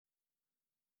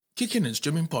Kicking and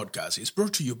Streaming Podcast is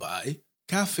brought to you by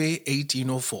Cafe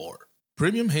 1804.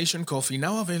 Premium Haitian coffee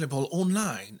now available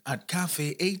online at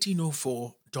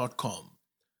cafe1804.com.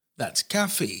 That's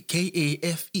Cafe,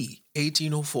 K-A-F-E,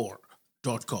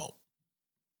 1804.com.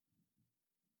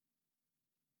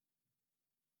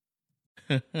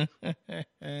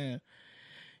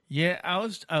 Yeah, I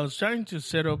was trying to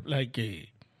set up like a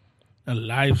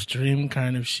live stream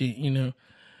kind of shit,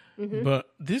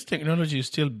 but this technology is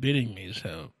still beating me,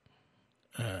 so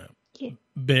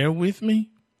bear with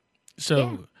me.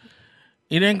 So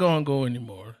it ain't gonna go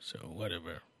anymore, so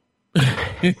whatever.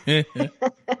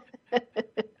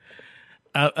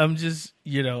 I'm just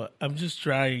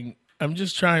trying,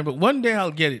 but one day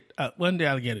I'll get it. One day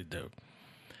I'll get it though.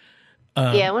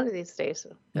 One of these days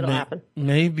it'll happen.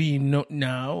 Maybe not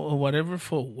now or whatever,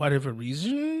 for whatever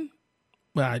reason,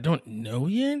 but I don't know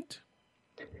yet.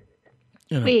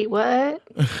 Wait, what?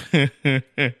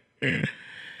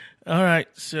 All right,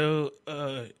 so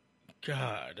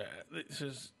God, this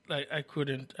is like I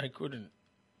couldn't.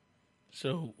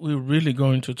 So we're really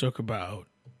going to talk about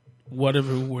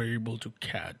whatever we're able to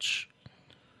catch.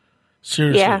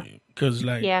 Seriously, because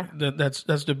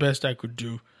that's the best I could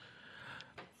do.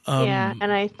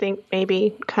 And I think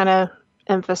maybe kind of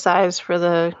emphasize for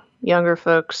the younger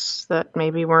folks that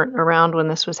maybe weren't around when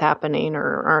this was happening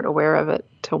or aren't aware of it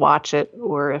to watch it,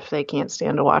 or if they can't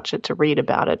stand to watch it, to read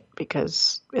about it,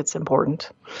 because it's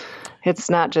important. It's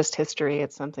not just history.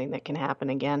 It's something that can happen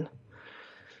again.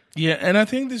 Yeah, and I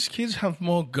think these kids have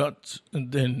more guts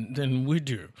than we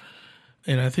do.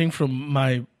 And I think from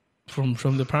the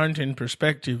parenting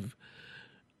perspective,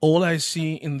 all I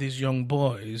see in these young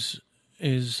boys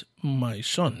is my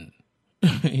son,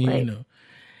 know.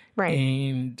 Right.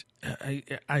 And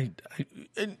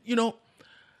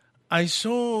I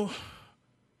saw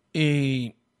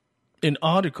an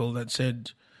article that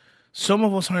said some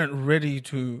of us aren't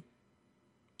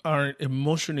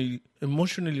emotionally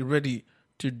ready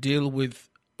to deal with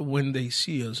when they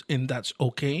see us, and that's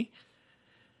okay.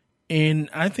 And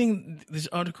I think this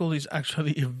article is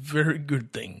actually a very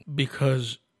good thing,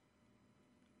 because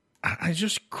I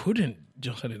just couldn't,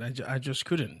 Jocelyn. I just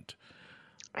couldn't.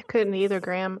 I couldn't either,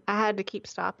 Graham. I had to keep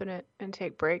stopping it and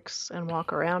take breaks and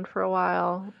walk around for a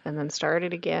while and then start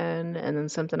it again, and then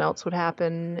something else would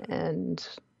happen. And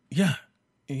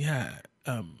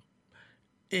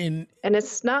and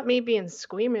it's not me being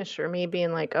squeamish or me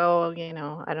being like,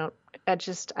 I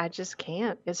just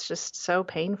can't. It's just so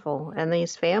painful. And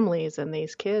these families and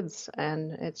these kids,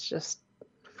 and it's just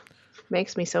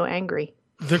makes me so angry.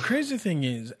 The crazy thing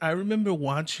is, I remember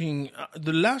watching,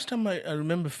 the last time I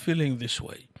remember feeling this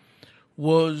way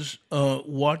was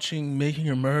watching Making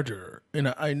a Murderer.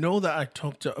 And I know that I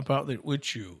talked about it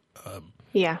with you.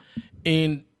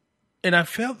 And I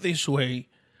felt this way,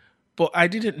 but I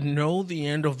didn't know the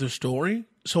end of the story.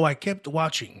 So I kept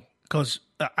watching, because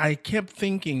I kept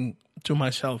thinking to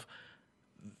myself,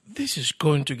 this is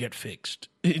going to get fixed.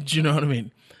 Do you know what I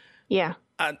mean? Yeah.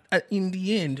 In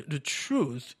the end, the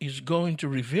truth is going to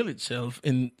reveal itself,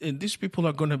 and these people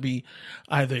are going to be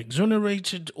either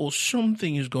exonerated or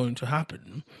something is going to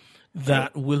happen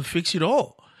that will fix it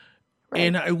all. Right.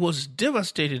 And I was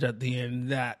devastated at the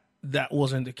end that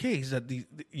wasn't the case.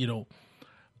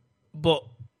 But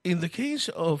in the case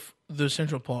of the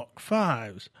Central Park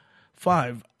Five,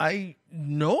 I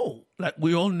know, like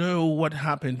we all know what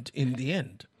happened in the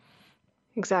end.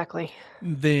 Exactly.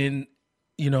 Then,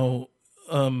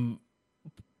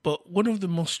 but one of the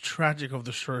most tragic of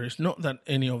the stories, not that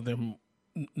any of them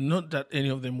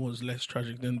was less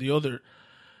tragic than the other,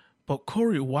 but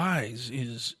Corey Wise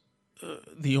is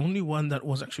the only one that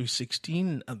was actually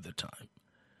 16 at the time.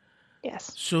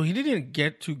 Yes. So he didn't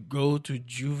get to go to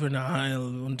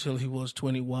juvenile until he was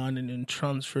 21 and then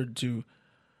transferred to,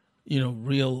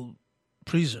 real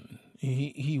prison.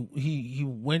 He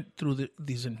went through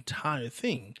this entire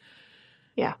thing.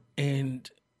 Yeah. And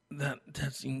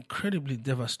that's incredibly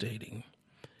devastating.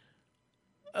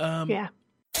 Yeah.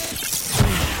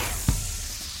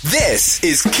 This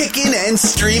is Kickin' and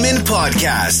Streamin'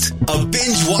 Podcast, a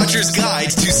binge watcher's guide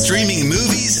to streaming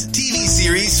movies, TV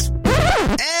series,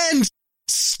 and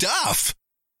stuff.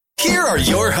 Here are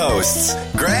your hosts,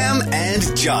 Graham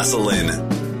and Jocelyn.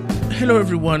 Hello,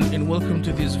 everyone, and welcome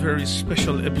to this very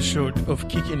special episode of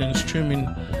Kickin' and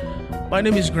Streamin'. My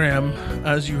name is Graham,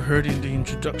 as you heard in the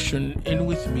introduction, and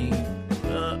with me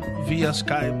via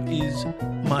Skype is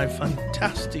my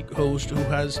fantastic host who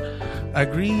has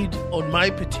agreed on my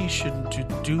petition to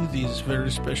do this very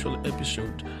special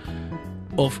episode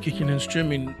of Kickin' and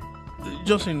Streamin'.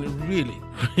 Jocelyn, really,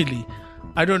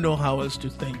 I don't know how else to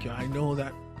thank you. I know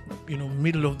that,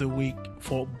 middle of the week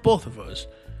for both of us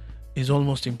is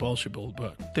almost impossible.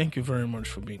 But thank you very much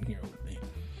for being here with me.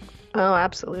 Oh,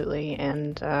 absolutely.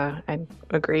 And I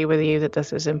agree with you that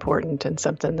this is important and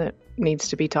something that needs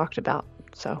to be talked about.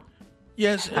 So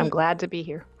yes, I'm glad to be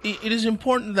here. It is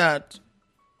important that,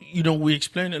 we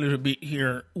explain a little bit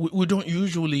here. We don't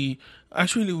usually,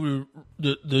 actually,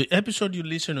 the episode you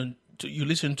listen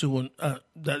to on,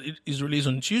 that it is released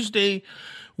on Tuesday,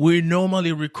 we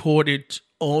normally record it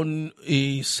on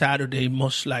a Saturday,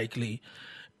 most likely.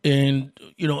 And,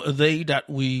 a day that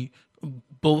we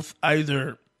both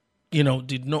either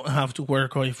did not have to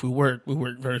work, or if we work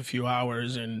very few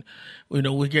hours, and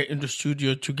we get in the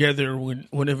studio together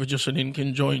whenever Jocelyn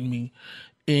can join me,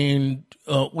 and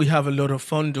we have a lot of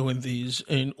fun doing these,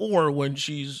 or when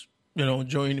she's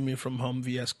joining me from home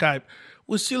via Skype,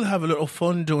 we still have a lot of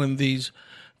fun doing these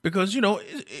because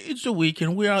it's the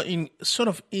weekend. We are in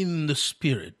the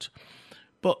spirit,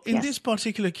 but in this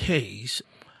particular case,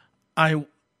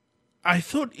 I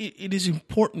thought it is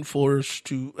important for us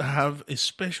to have a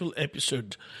special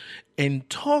episode and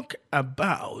talk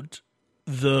about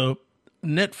the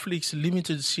Netflix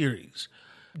limited series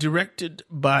directed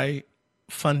by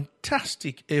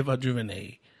fantastic Ava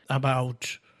DuVernay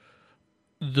about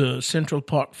the Central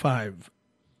Park 5,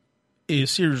 a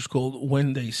series called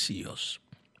When They See Us.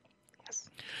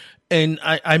 And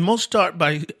I must start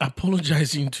by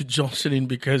apologizing to Jocelyn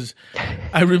because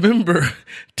I remember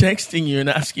texting you and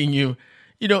asking you,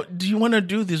 do you want to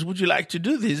do this? Would you like to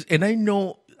do this? And I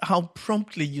know how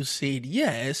promptly you said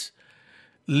yes.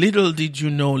 Little did you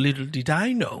know, little did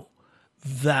I know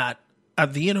that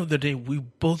at the end of the day, we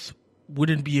both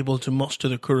wouldn't be able to muster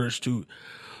the courage to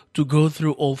go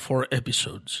through all 4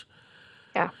 episodes.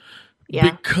 Yeah.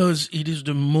 Because it is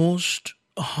the most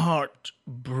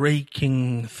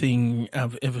heartbreaking thing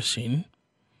I've ever seen.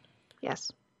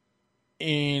 Yes.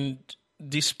 And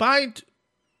despite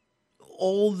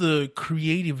all the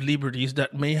creative liberties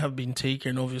that may have been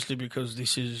taken, obviously, because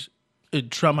this is a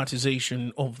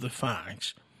dramatization of the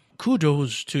facts,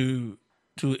 kudos to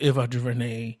Ava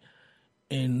DuVernay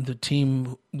and the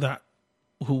team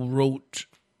who wrote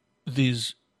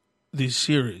this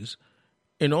series.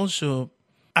 And also,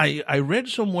 I read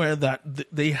somewhere that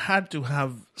they had to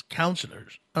have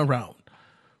counselors around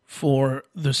for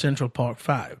the Central Park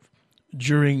 5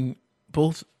 during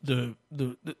both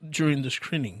during the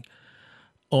screening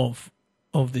of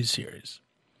this series.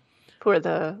 For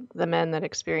the men that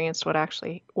experienced what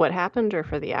happened, or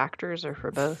for the actors, or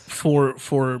for both?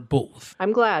 For both.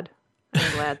 I'm glad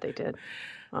they did.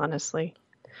 Honestly,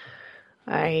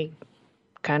 I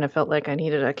kind of felt like I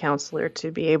needed a counselor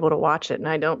to be able to watch it, and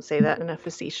I don't say that in a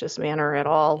facetious manner at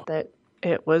all. That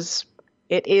it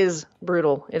is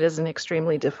brutal. It is an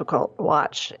extremely difficult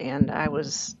watch, and I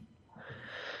was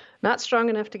not strong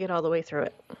enough to get all the way through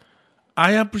it.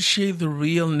 I appreciate the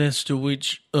realness to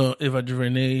which Ava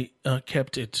DuVernay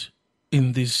kept it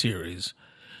in this series.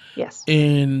 Yes.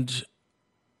 And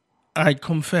I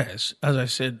confess, as I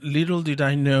said, little did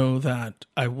I know that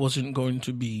I wasn't going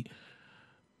to be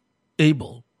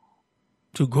able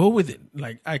to go with it.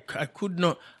 Like I could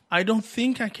not. I don't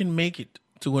think I can make it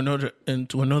to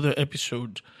another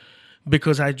episode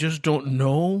because I just don't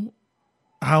know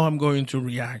how I'm going to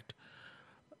react.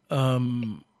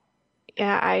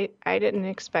 Yeah, I didn't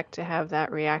expect to have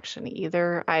that reaction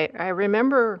either. I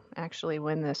remember actually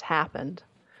when this happened,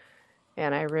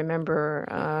 and I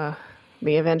remember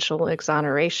the eventual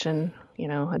exoneration,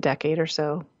 a decade or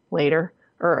so later,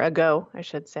 or ago, I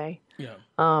should say. Yeah.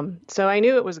 So I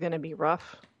knew it was going to be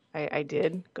rough. I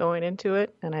did going into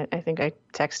it, and I think I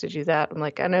texted you that. I'm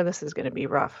like, I know this is going to be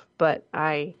rough, but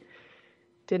I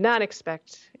did not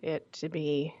expect it to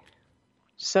be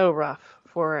so rough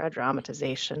for a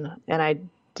dramatization, and I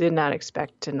did not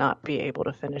expect to not be able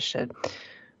to finish it.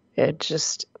 It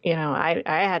just, I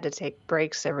had to take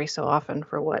breaks every so often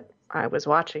for what I was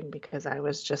watching because I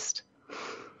was just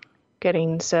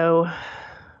getting so,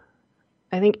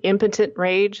 I think impotent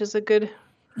rage is a good,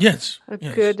 yes,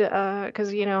 good,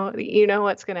 because, you know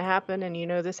what's going to happen,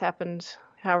 and this happened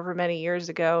however many years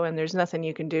ago, and there's nothing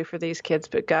you can do for these kids,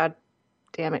 but God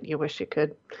damn it, you wish you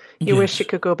could. You wish you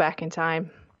could go back in time.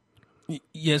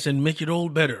 Yes, and make it all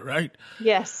better, right?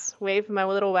 Yes, wave my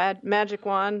little magic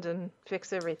wand and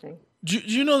fix everything. Do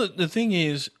you know that the thing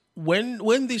is,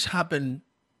 when this happened,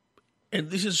 and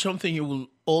this is something you will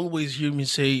always hear me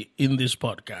say in this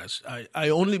podcast, I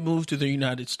only moved to the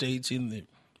United States in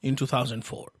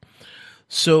 2004.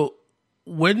 So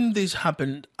when this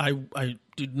happened, I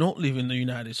did not live in the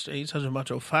United States. As a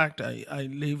matter of fact, I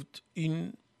lived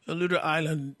in a little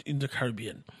island in the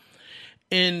Caribbean.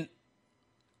 And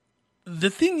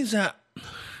the thing is that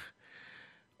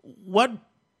what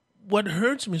what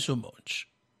hurts me so much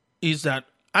is that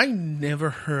I never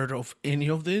heard of any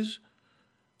of this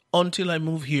until I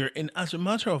moved here. And as a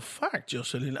matter of fact,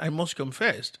 Jocelyn, I must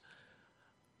confess,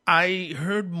 I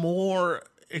heard more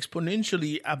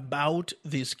exponentially about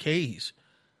this case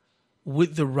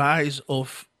with the rise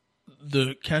of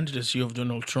the candidacy of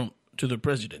Donald Trump to the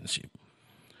presidency.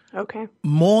 Okay.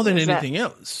 More than anything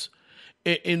else.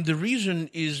 And the reason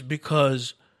is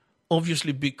because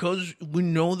because we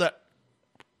know that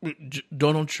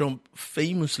Donald Trump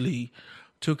famously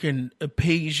took a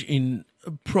page in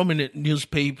a prominent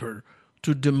newspaper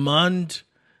to demand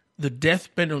the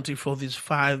death penalty for these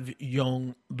 5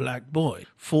 young black boys,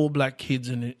 4 black kids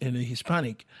and a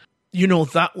Hispanic.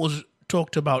 That was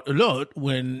talked about a lot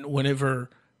whenever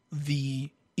the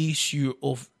issue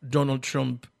of Donald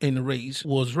Trump in race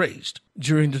was raised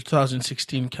during the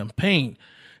 2016 campaign.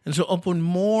 And so upon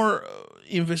more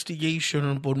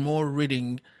investigation, upon more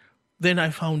reading, then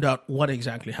I found out what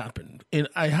exactly happened. And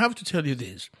I have to tell you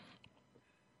this.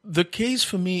 The case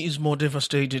for me is more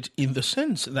devastated in the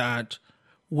sense that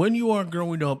when you are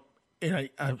growing up, and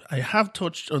I have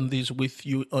touched on this with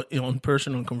you on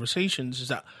personal conversations, is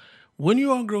that when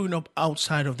you are growing up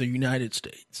outside of the United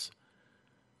States,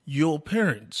 your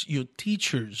parents, your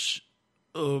teachers,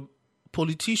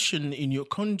 politicians in your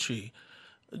country,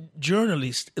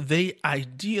 journalists, they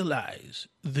idealize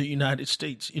the United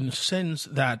States in the sense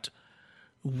that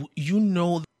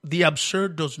the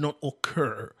absurd does not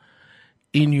occur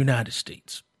in United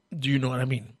States. Do you know what I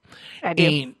mean? I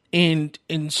do.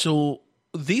 And so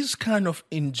these kind of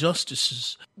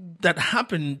injustices that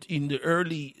happened in the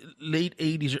late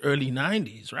 80s, early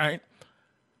 90s, right?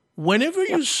 Whenever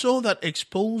you saw that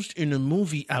exposed in a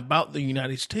movie about the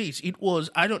United States, it was,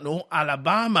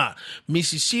 Alabama,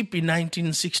 Mississippi,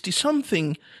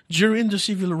 1960-something, during the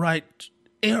civil rights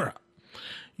era.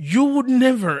 You would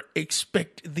never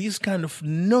expect this kind of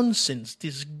nonsense,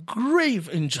 this grave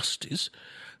injustice,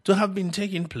 to have been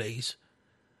taking place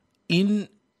in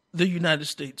the United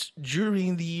States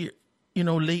during the,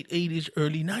 late 80s,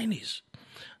 early 90s.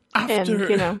 And,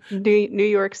 New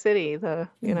York City,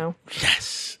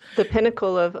 Yes. The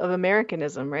pinnacle of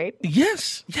Americanism, right?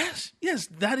 Yes.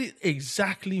 That is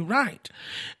exactly right.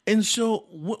 And so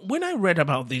when I read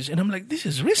about this, and I'm like, this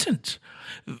is recent.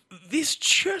 This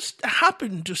just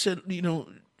happened to say,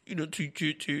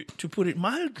 to put it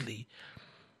mildly.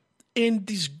 And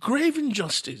this grave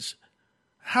injustice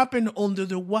happened under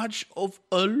the watch of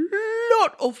a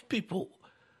lot of people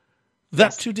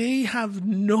that today have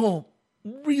no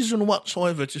reason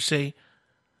whatsoever to say,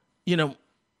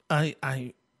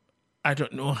 I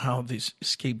don't know how this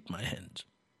escaped my hands.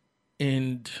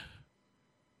 And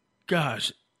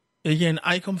gosh, again,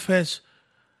 I confess,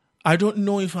 I don't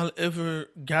know if I'll ever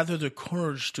gather the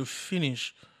courage to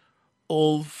finish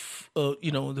all,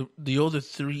 the other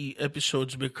 3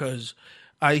 episodes, because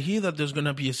I hear that there's going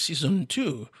to be a season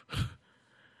 2.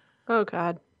 Oh,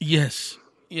 God. Yes.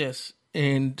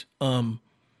 And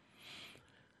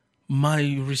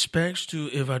my respects to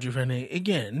Ava DuVernay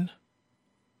again,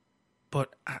 but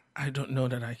I don't know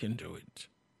that I can do it.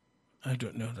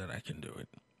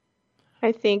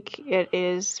 I think it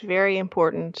is very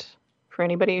important for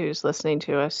anybody who's listening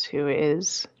to us who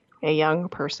is a young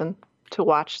person to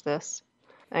watch this.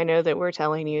 I know that we're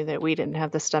telling you that we didn't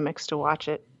have the stomachs to watch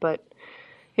it, but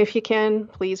if you can,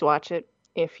 please watch it.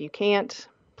 If you can't,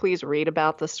 please read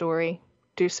about the story,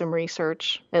 do some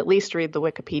research, at least read the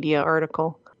Wikipedia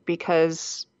article,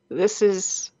 because this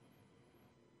is,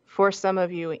 for some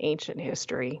of you, ancient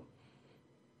history,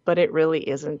 but it really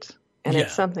isn't. And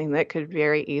it's something that could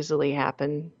very easily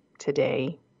happen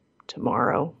today,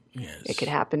 tomorrow. Yes. It could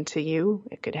happen to you.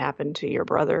 It could happen to your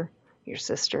brother, your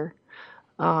sister.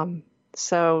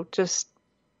 So just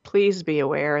please be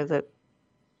aware that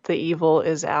the evil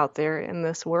is out there in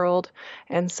this world.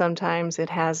 And sometimes it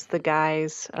has the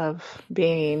guise of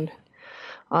being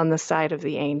on the side of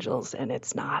the angels, and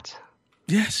it's not.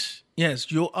 Yes,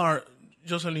 you are,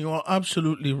 Jocelyn, you are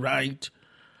absolutely right.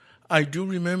 I do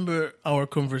remember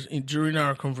during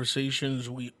our conversations,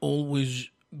 we always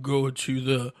go to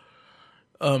the,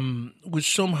 we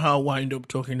somehow wind up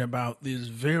talking about this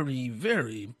very,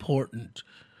 very important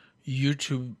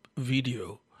YouTube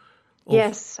video.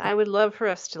 Yes, I would love for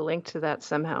us to link to that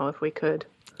somehow if we could.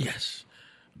 Yes.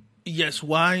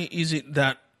 Why is it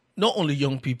that not only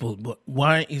young people, but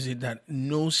why is it that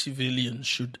no civilian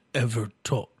should ever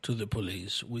talk to the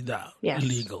police without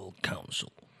legal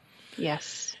counsel?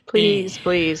 Yes. Please,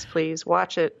 please, please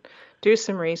watch it. Do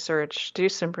some research. Do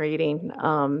some reading.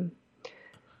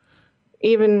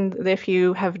 Even if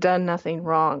you have done nothing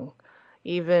wrong,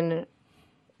 even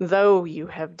though you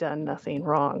have done nothing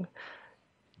wrong,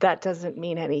 that doesn't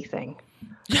mean anything.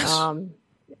 Yes.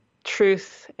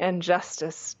 Truth and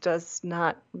justice does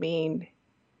not mean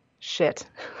shit.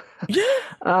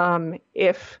 Yeah.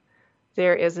 If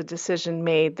there is a decision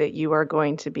made that you are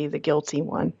going to be the guilty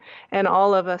one. And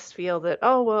all of us feel that,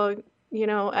 oh, well, you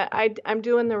know, I'm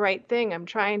doing the right thing. I'm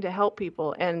trying to help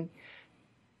people. And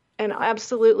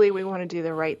absolutely we want to do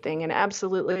the right thing. And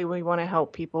absolutely we want to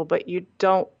help people. But you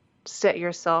don't set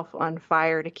yourself on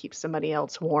fire to keep somebody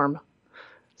else warm.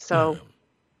 So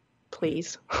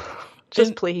please,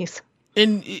 please.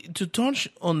 And to touch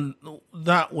on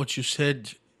that, what you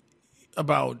said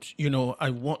about, you know,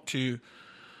 I want to,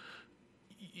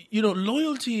 you know,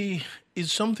 loyalty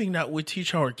is something that we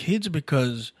teach our kids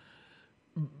because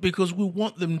we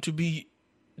want them to be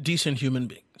decent human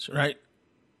beings, right?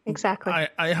 Exactly.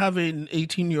 I have an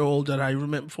 18-year-old that I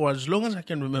remember, for as long as I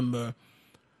can remember,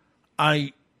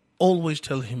 I always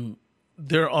tell him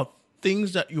there are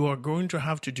things that you are going to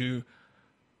have to do,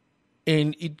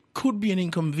 and it could be an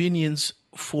inconvenience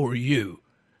for you,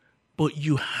 but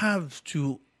you have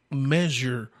to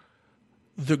measure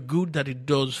the good that it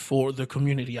does for the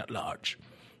community at large.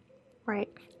 Right.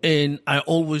 And I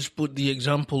always put the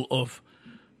example of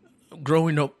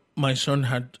growing up, my son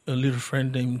had a little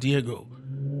friend named Diego.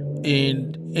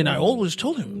 And I always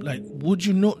told him, like, would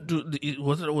you not do,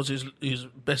 what was his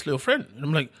best little friend? And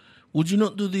I'm like, would you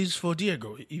not do this for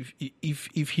Diego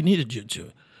if he needed you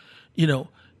to? You know,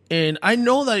 and I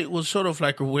know that it was sort of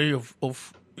like a way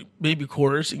of maybe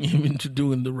coercing him into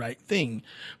doing the right thing.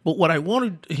 But what I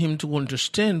wanted him to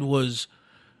understand was,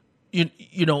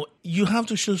 you know, you have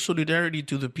to show solidarity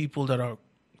to the people that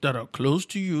are close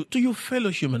to you, to your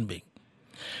fellow human being.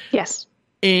 Yes.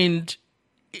 And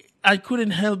I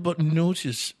couldn't help but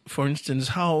notice, for instance,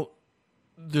 how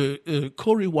the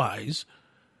Corey Wise,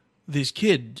 this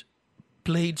kid,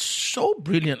 played so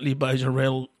brilliantly by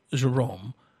Jarrell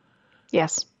Jerome.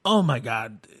 Yes. Oh my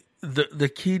God. The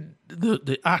kid,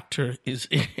 the actor is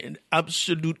an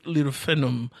absolute little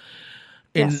phenom.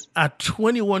 And yes. At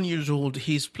 21 years old,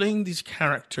 he's playing this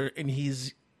character and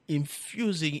he's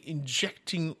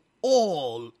injecting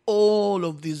all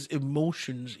of these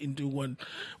emotions into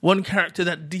one character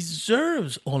that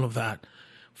deserves all of that.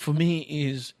 For me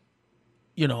is,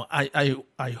 you know, I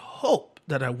hope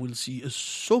that I will see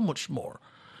so much more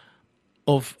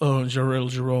of Jarrell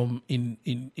Jerome in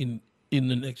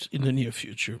the near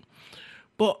future.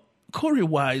 But Corey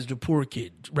Wise, the poor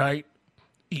kid, right?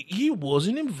 He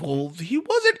wasn't involved. He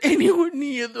wasn't anywhere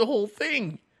near the whole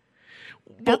thing.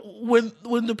 But when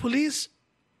the police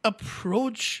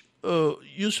approached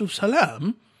Yusuf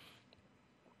Salam,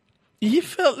 he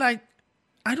felt like,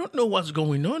 I don't know what's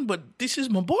going on, but this is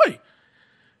my boy.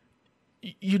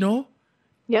 You know?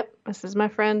 Yep, this is my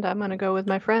friend. I'm going to go with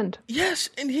my friend. Yes,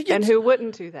 and who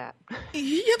wouldn't do that?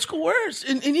 He gets coerced.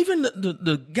 And even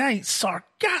the guy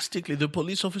sarcastically, the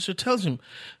police officer tells him,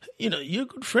 you know, you're a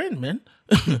good friend, man.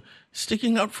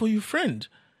 Sticking out for your friend.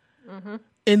 Mm-hmm.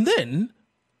 And then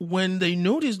when they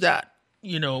noticed that,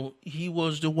 you know, he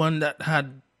was the one that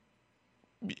had,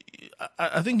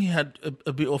 I think he had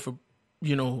a bit of a,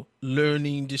 you know,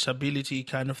 learning disability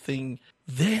kind of thing,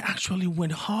 they actually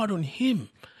went hard on him.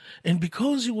 And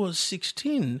because he was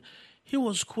 16, he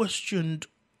was questioned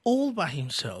all by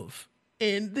himself.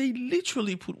 And they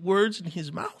literally put words in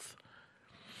his mouth.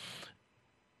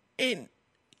 And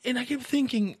I kept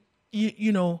thinking,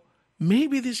 you know,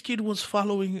 maybe this kid was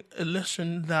following a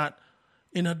lesson that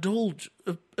an adult,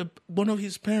 one of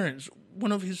his parents,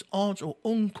 one of his aunts or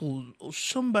uncles or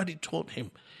somebody taught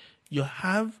him. You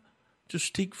have to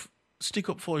stick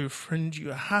up for your friend. You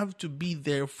have to be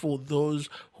there for those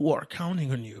who are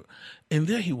counting on you. And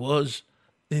there he was.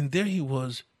 And there he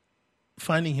was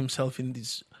finding himself in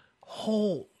this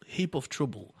whole heap of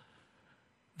trouble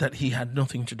that he had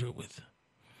nothing to do with.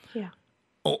 Yeah.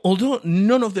 Although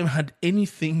none of them had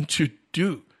anything to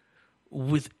do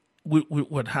with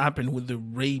what happened with the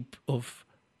rape of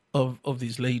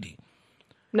this lady.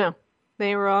 No,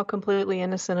 they were all completely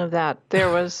innocent of that. There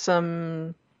was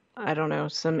some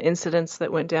incidents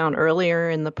that went down earlier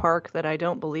in the park that I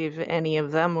don't believe any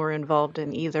of them were involved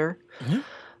in either.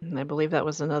 Mm-hmm. I believe that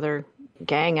was another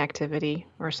gang activity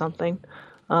or something.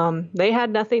 They had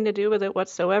nothing to do with it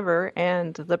whatsoever.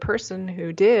 And the person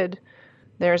who did,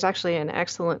 there's actually an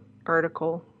excellent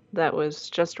article that was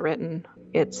just written.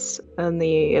 It's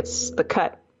the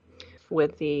Cut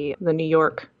with the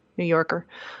New Yorker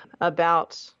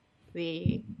about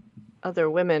the other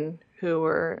women who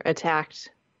were attacked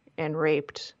and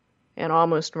raped and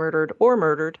almost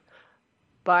murdered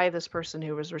by this person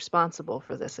who was responsible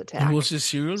for this attack. He was a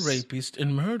serial rapist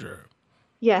and murderer.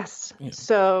 Yes. Yeah.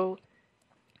 So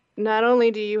not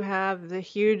only do you have the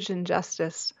huge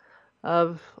injustice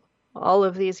of all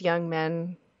of these young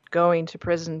men going to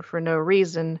prison for no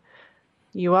reason,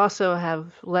 you also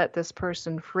have let this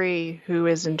person free who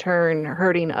is in turn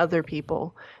hurting other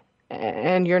people.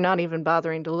 And you're not even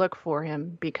bothering to look for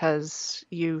him because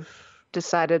you've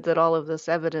decided that all of this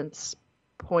evidence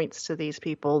points to these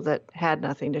people that had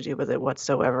nothing to do with it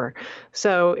whatsoever.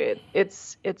 So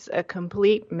it's a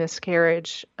complete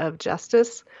miscarriage of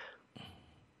justice.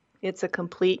 It's a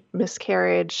complete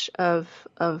miscarriage of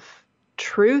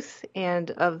truth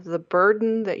and of the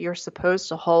burden that you're supposed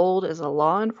to hold as a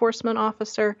law enforcement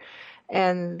officer.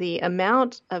 And the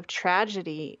amount of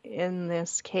tragedy in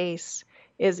this case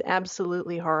is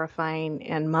absolutely horrifying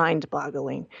and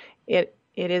mind-boggling. It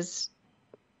is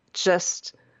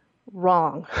just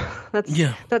wrong. That's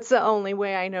the only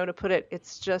way I know to put it.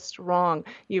 It's just wrong.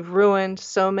 You've ruined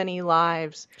so many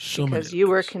lives because you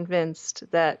were convinced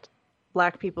that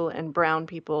Black people and brown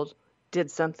people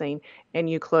did something, and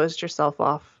you closed yourself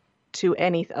off to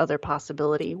any other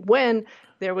possibility when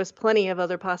there was plenty of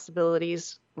other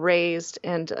possibilities raised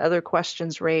and other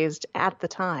questions raised at the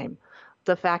time.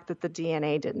 The fact that the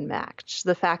DNA didn't match,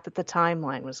 the fact that the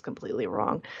timeline was completely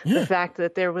wrong, the fact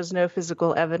that there was no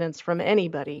physical evidence from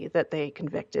anybody that they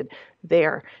convicted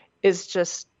there is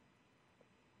just,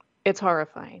 it's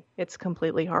horrifying. It's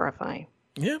completely horrifying.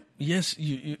 Yeah. Yes,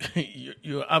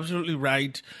 you're absolutely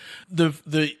right.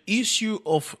 The issue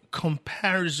of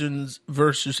comparisons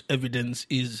versus evidence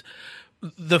is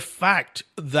the fact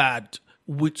that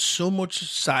with so much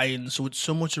science, with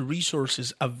so much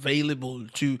resources available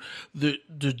to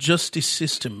the justice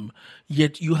system,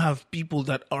 yet you have people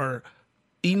that are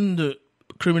in the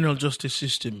criminal justice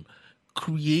system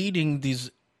creating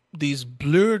these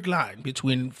blurred line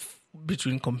between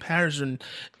comparison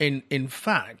and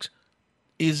fact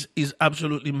is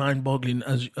absolutely mind-boggling,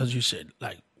 as you said.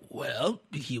 Like, well,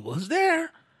 he was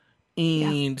there,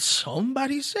 and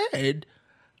somebody said,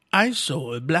 I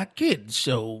saw a black kid,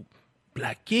 so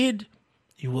black kid,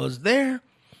 he was there.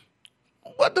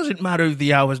 What does it matter if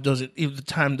the hours if the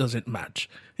time doesn't match?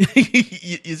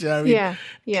 You see what I mean?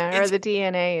 Yeah. Or the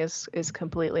DNA is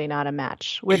completely not a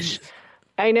match, which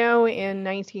I know in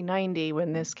 1990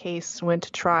 when this case went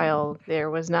to trial, there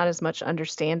was not as much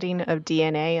understanding of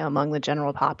DNA among the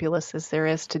general populace as there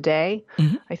is today.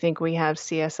 Mm-hmm. I think we have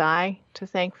CSI to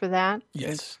thank for that.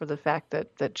 Yes. For the fact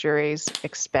that juries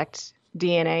expect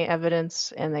DNA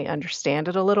evidence and they understand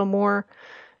it a little more.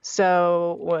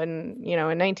 So when, in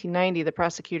 1990, the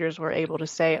prosecutors were able to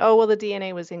say, oh, well, the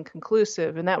DNA was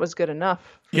inconclusive, and that was good enough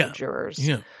for the jurors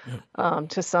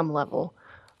to some level,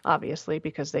 obviously,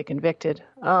 because they convicted.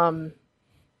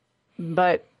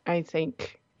 But I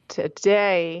think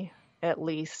today, at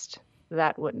least,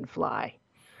 that wouldn't fly.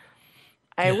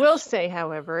 I will say,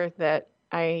 however, that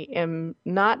I am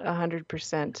not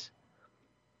 100%.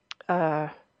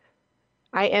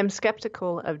 I am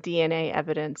skeptical of DNA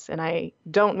evidence, and I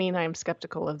don't mean I'm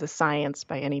skeptical of the science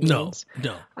by any means.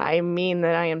 No. I mean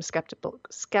that I am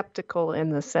skeptical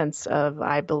in the sense of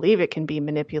I believe it can be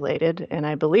manipulated, and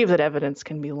I believe that evidence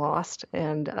can be lost,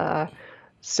 and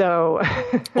so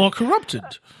or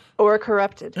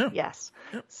corrupted. Yes.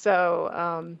 Yeah.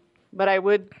 So, but I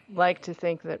would like to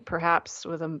think that perhaps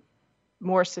with a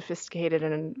more sophisticated,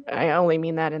 and I only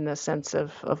mean that in the sense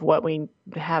of what we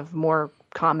have more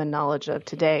common knowledge of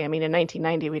today. I mean, in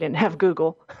 1990, we didn't have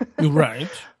Google. Right.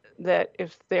 That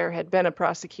if there had been a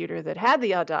prosecutor that had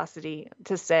the audacity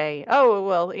to say, oh,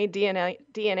 well,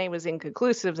 DNA was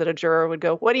inconclusive, that a juror would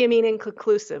go, what do you mean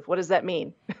inconclusive? What does that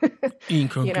mean?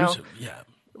 Inconclusive,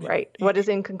 Right. What does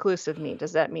inconclusive mean?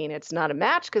 Does that mean it's not a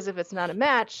match? Because if it's not a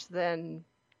match, then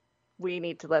we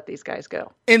need to let these guys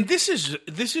go. And this is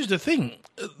the thing.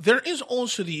 There is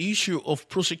also the issue of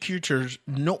prosecutors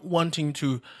not wanting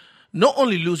to not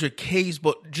only lose a case,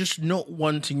 but just not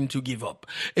wanting to give up.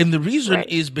 And the reason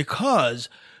is because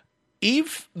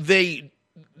if they,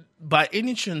 by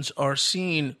any chance, are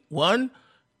seeing one,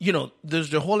 there's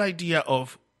the whole idea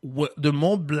of the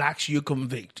more blacks you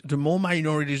convict, the more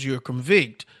minorities you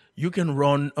convict, you can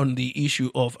run on the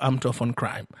issue of I'm tough on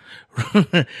crime.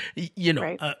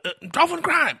 Tough on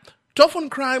crime. Tough on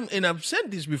crime, and I've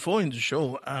said this before in the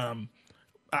show,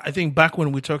 I think back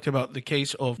when we talked about the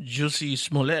case of Jussie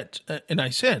Smollett, and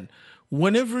I said,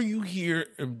 whenever you hear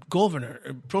a governor,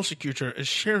 a prosecutor, a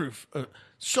sheriff,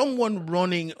 someone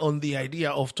running on the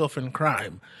idea of tough on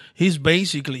crime,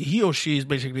 he or she is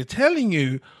basically telling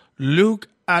you, look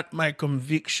at my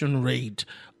conviction rate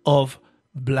of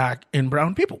black and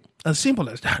brown people. As simple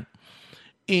as that.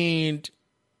 And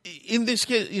in this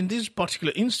case, in this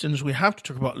particular instance, we have to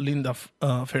talk about Linda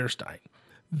Fairstein.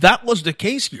 that was the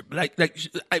case here.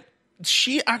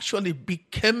 She actually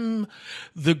became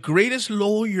the greatest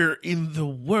lawyer in the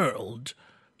world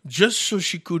just so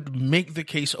she could make the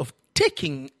case of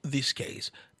taking this case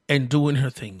and doing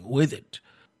her thing with it.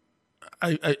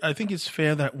 I think it's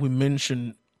fair that we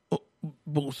mention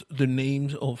both the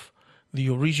names of the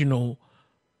original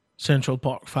Central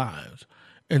Park Five,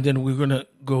 and then we're going to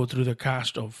go through the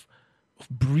cast of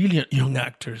brilliant young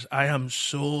actors. I am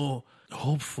so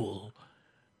hopeful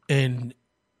and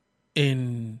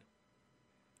in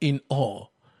awe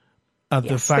at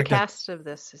the fact the cast of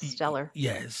this is stellar.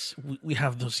 Yes, we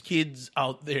have those kids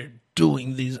out there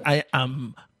doing this. I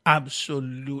am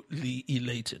absolutely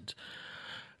elated.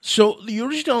 So the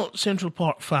original Central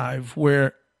Park Five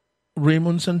were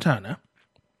Raymond Santana,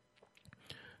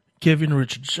 Kevin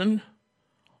Richardson,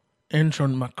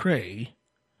 Antron McCray,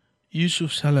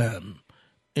 Yusuf Salam,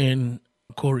 and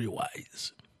Corey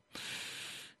Wise.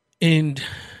 And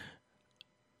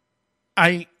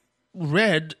I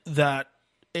read that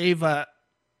Ava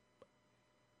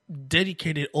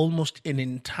dedicated almost an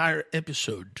entire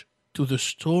episode to the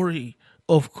story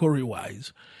of Corey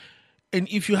Wise. And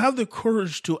if you have the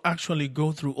courage to actually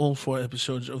go through all 4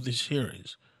 episodes of this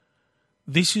series,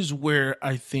 this is where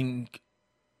I think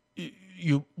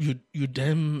you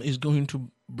damn is going to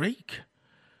break.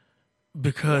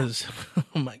 Because,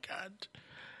 oh my God,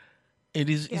 it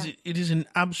is an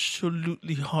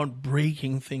absolutely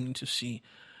heartbreaking thing to see.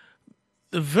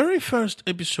 The very first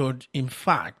episode, in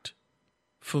fact,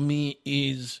 for me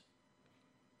is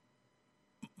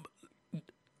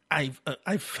I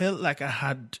felt like I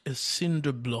had a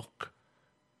cinder block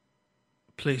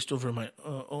placed over my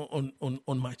on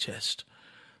my chest.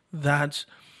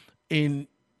 And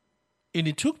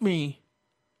it took me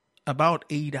about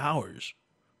 8 hours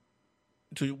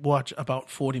to watch about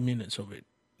 40 minutes of it.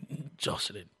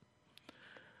 Jocelyn.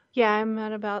 Yeah, I'm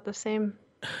at about the same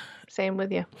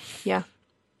with you. Yeah.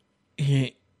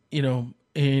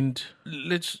 And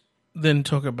let's then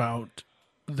talk about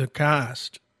the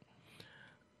cast.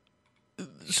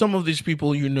 Some of these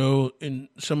people and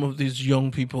some of these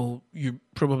young people you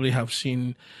probably have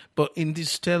seen, but in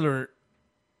these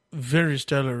very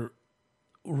stellar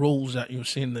roles that you've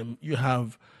seen them, you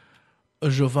have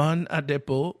Jovan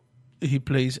Adepo, he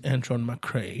plays Antron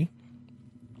McCray,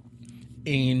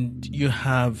 and you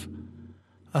have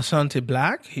Asante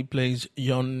Black, he plays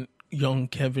young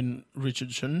Kevin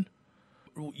Richardson.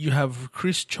 You have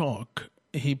Chris Chalk,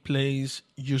 he plays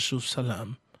Yusuf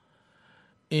Salam.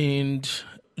 And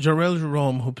Jarrell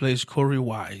Jerome, who plays Corey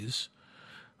Wise.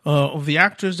 Of the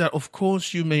actors that, of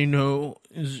course, you may know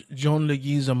is John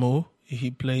Leguizamo.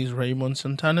 He plays Raymond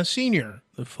Santana Sr.,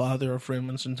 the father of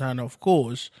Raymond Santana, of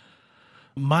course.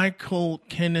 Michael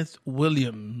Kenneth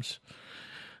Williams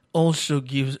also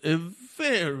gives a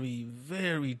very,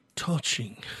 very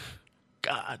touching,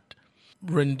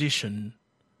 rendition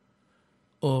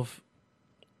of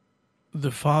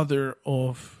the father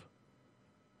of...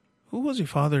 Who was he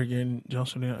father again,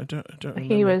 Jocelyn? I don't remember.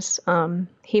 He was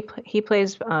he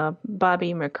plays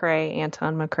Bobby McCray,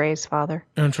 Anton McCray's father.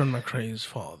 Antron McCray's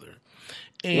father.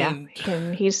 And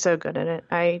he's so good in it.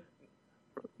 I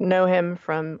know him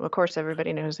from, of course,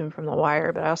 everybody knows him from The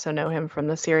Wire, but I also know him from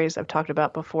the series I've talked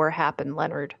about before, Hap and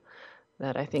Leonard,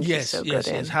 that I think he's so good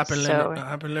in. Yes, Hap and Leonard.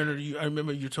 Hap and Leonard. I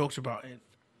remember you talked about it.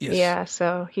 Yes. Yeah,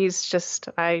 so he's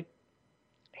so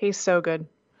good.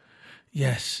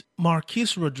 Yes.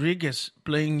 Marquise Rodriguez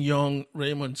playing young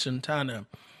Raymond Santana.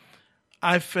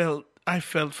 I felt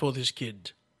for this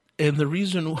kid. And the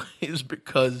reason why is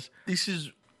because this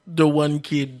is the one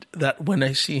kid that when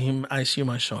I see him, I see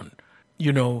my son.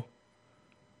 Little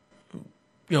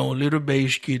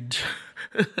beige kid.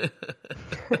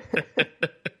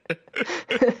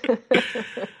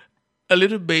 A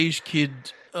little beige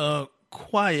kid,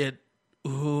 quiet,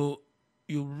 who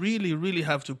you really, really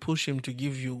have to push him to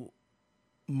give you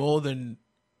more than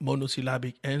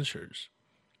monosyllabic answers.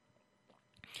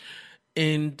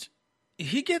 And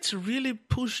he gets really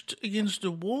pushed against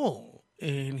the wall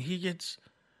and he gets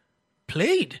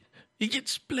played. He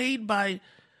gets played by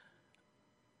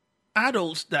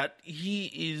adults that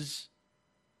he's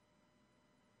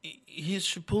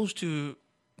supposed to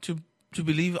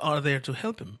believe are there to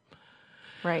help him.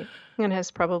 Right. And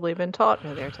has probably been taught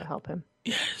are there to help him.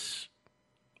 Yes.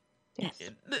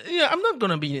 Yeah, I'm not going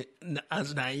to be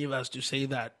as naive as to say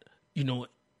that, a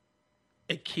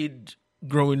kid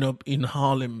growing up in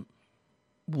Harlem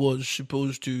was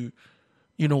supposed to,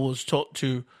 was taught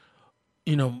to,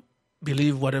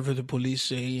 believe whatever the police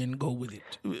say and go with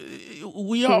it.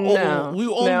 We all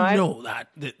know that.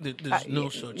 There's no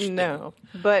such thing. No,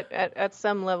 but at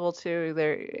some level too,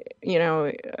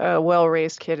 a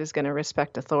well-raised kid is going to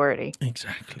respect authority.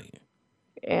 Exactly.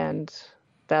 And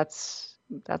that's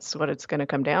what it's going to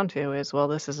come down to is, well,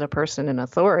 this is a person in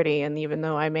authority. And even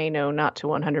though I may know not to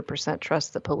 100%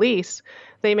 trust the police,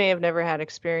 they may have never had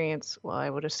experience. Well, I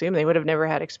would assume they would have never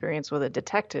had experience with a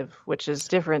detective, which is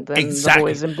different than the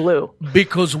boys in blue.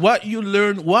 Because what you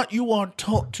learn, what you are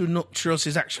taught to not trust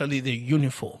is actually the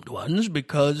uniformed ones,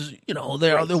 because,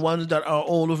 they are the ones that are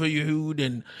all over your hood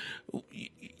and,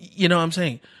 you know what I'm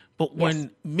saying? But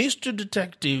when Mr.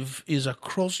 Detective is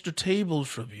across the table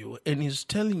from you and he's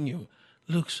telling you,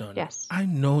 look, son, I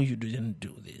know you didn't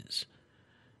do this.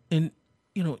 And,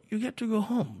 you get to go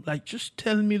home. Like, just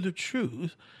tell me the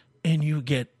truth and you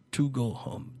get to go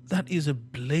home. That is a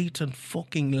blatant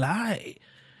fucking lie.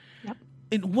 Yep.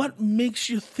 And what makes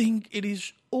you think it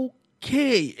is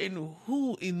okay? And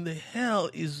who in the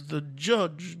hell is the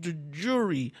judge, the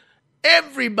jury,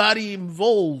 everybody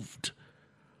involved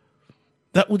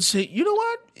that would say, you know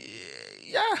what?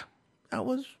 Yeah, that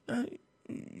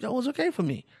was okay for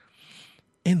me.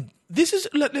 And this is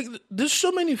like there's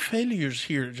so many failures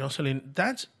here, Jocelyn.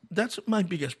 That's my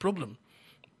biggest problem.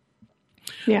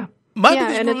 Yeah. My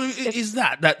biggest problem is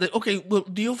that okay, well,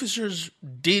 the officers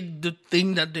did the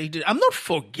thing that they did. I'm not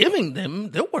forgiving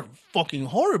them. They were fucking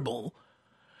horrible.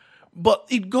 But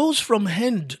it goes from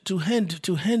hand to hand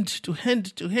to hand to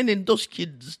hand to hand, and those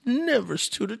kids never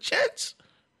stood a chance.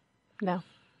 No.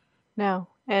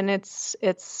 And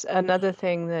it's another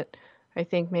thing that I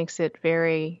think makes it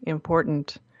very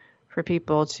important for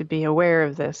people to be aware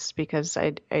of this, because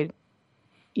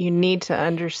you need to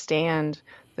understand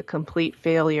the complete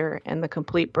failure and the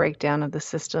complete breakdown of the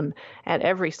system at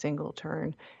every single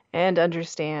turn, and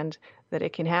understand that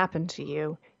it can happen to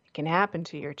you. It can happen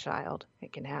to your child.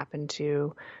 It can happen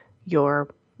to your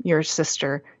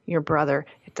sister, your brother.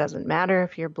 It doesn't matter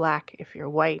if you're black, if you're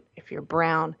white, if you're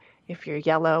brown, if you're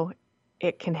yellow.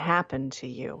 It can happen to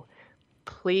you.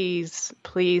 Please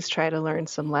try to learn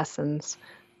some lessons.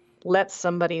 Let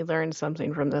somebody learn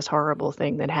something from this horrible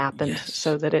thing that happened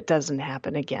so that it doesn't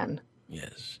happen again.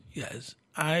 Yes.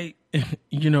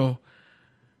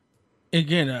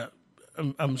 Again,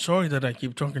 I'm sorry that I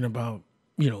keep talking about,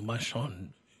 my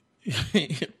son.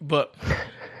 But,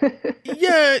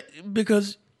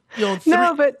 because,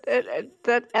 No, but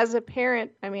that as a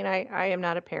parent, I mean, I am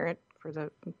not a parent for the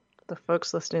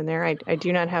folks listening there. I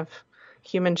do not have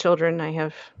human children. I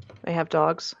have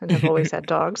dogs and have always had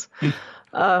dogs.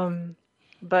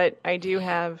 But I do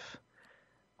have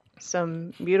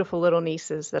some beautiful little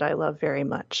nieces that I love very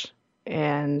much.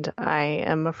 And I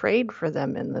am afraid for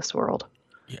them in this world.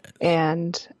 Yes.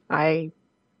 And I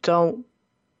don't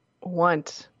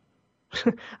want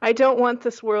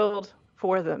this world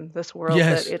for them, this world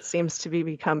that it seems to be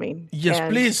becoming. Yes,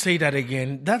 please say that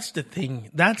again. That's the thing.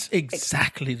 That's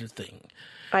exactly the thing.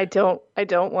 I don't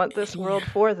want this world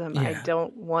for them. Yeah. I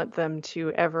don't want them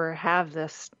to ever have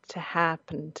this to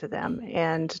happen to them.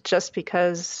 And just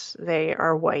because they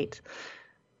are white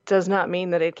does not mean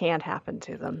that it can't happen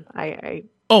to them.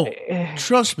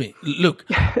 Trust me. Look,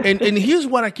 and here's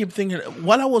what I keep thinking.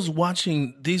 While I was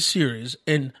watching this series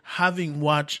and having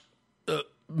watched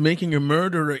Making a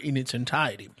Murderer in its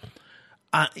entirety,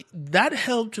 that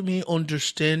helped me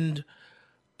understand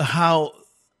how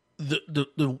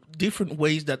the different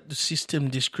ways that the system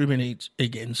discriminates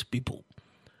against people.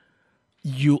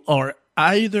 You are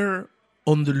either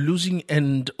on the losing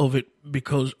end of it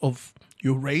because of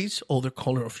your race or the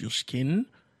color of your skin,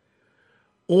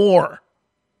 or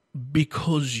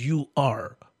because you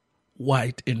are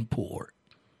white and poor.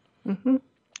 Mm-hmm.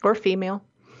 Or female.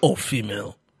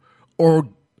 Or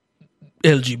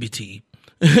LGBT.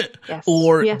 Yes.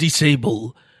 Or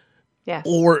disabled. Yes.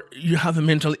 Or you have a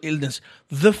mental illness.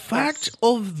 The fact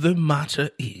of the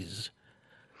matter is,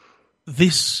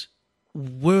 this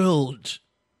world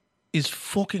is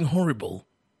fucking horrible.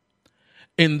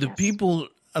 And the people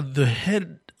at the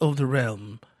head of the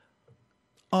realm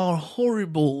are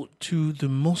horrible to the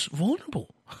most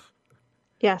vulnerable.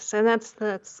 Yes, and that's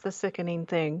the sickening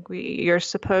thing. You're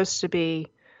supposed to be,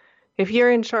 if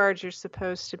you're in charge, you're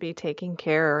supposed to be taking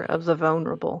care of the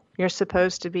vulnerable. You're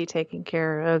supposed to be taking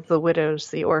care of the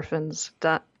widows, the orphans,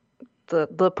 the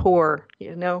poor.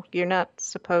 You're not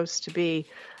supposed to be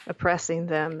oppressing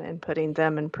them and putting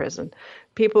them in prison.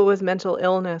 People with mental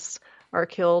illness are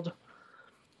killed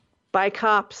by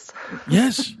cops.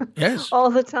 Yes. All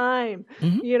the time.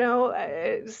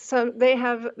 Mm-hmm. So they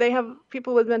have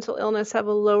people with mental illness have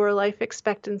a lower life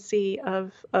expectancy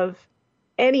of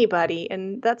anybody,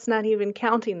 and that's not even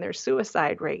counting their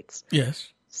suicide rates.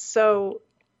 Yes. So,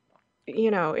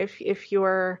 if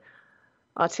you're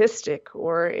autistic,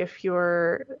 or if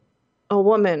you're a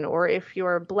woman, or if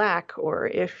you're Black, or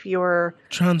if you're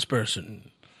trans person,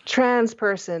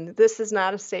 this is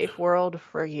not a safe world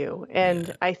for you.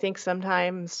 And I think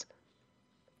sometimes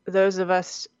those of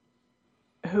us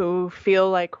who feel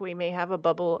like we may have a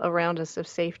bubble around us of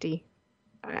safety,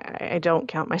 I don't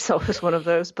count myself as one of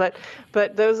those, but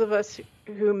those of us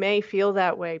who may feel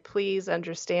that way, please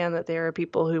understand that there are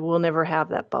people who will never have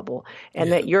that bubble,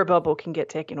 and that your bubble can get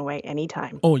taken away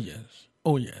anytime. Oh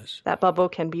yes. That bubble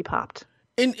can be popped.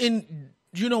 And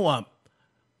you know what?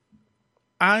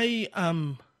 I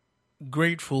am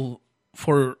grateful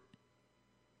for,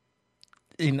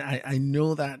 and I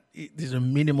know that it is a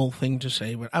minimal thing to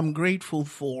say, but I'm grateful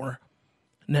for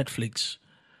Netflix.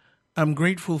 I'm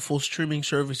grateful for streaming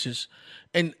services.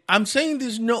 And I'm saying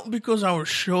this not because our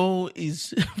show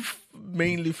is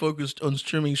mainly focused on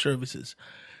streaming services.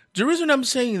 The reason I'm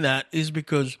saying that is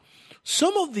because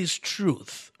some of this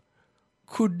truth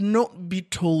could not be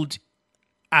told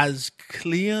as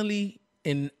clearly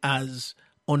and as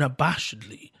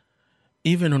unabashedly,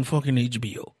 even on fucking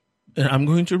HBO. And I'm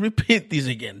going to repeat this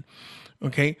again.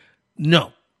 Okay?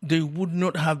 No, they would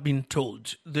not have been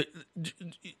told.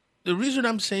 The reason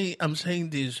I'm saying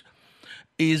this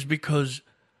is because,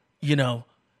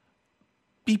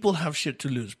 people have shit to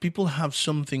lose. People have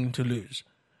something to lose.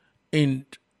 And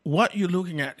what you're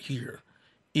looking at here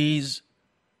is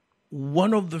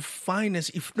one of the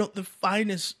finest, if not the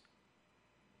finest,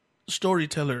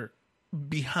 storyteller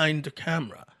behind the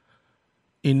camera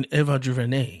in Ava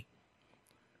DuVernay,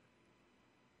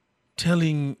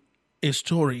 telling a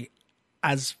story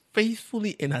as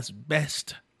faithfully and as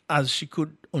best as she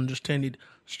could understand it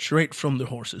straight from the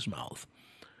horse's mouth.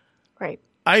 Right.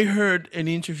 I heard an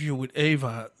interview with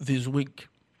Ava this week,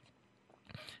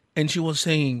 and she was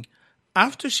saying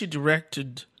after she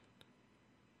directed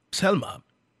Selma,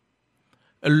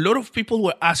 a lot of people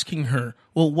were asking her,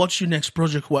 well, what's your next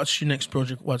project? What's your next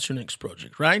project? What's your next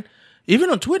project? Right?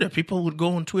 Even on Twitter, people would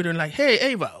go on Twitter and like, hey,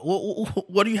 Ava,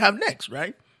 what do you have next?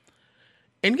 Right?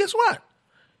 And guess what?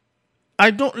 I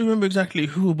don't remember exactly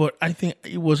who, but I think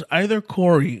it was either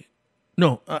Corey.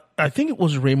 No, I think it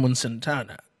was Raymond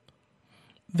Santana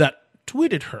that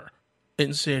tweeted her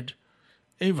and said,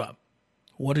 Ava,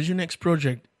 what is your next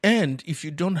project? And if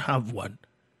you don't have one,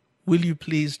 will you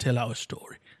please tell our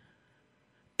story?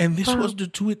 And this was the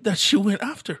tweet that she went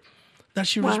after, that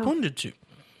she responded to.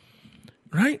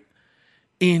 Right?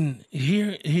 And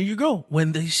here you go,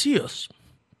 When They See Us.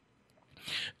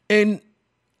 And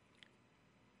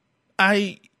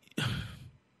I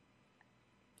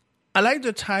like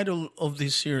the title of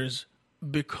this series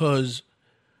because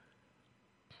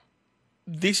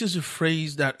this is a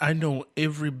phrase that I know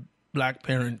every Black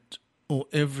parent or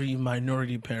every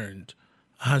minority parent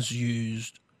has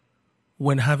used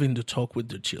when having the talk with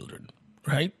their children,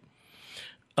 right?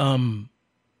 And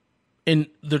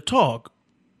the talk,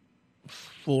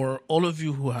 for all of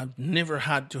you who have never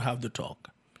had to have the talk,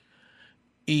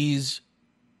 is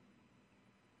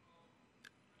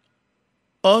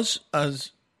us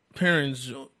as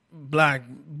parents, Black,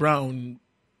 brown,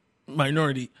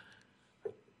 minority,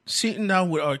 sitting down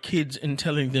with our kids and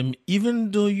telling them, even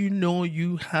though you know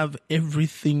you have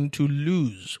everything to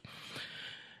lose,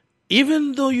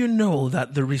 even though you know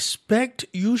that the respect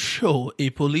you show a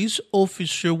police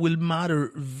officer will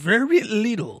matter very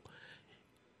little,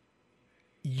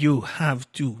 you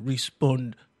have to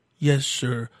respond, yes,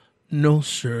 sir, no,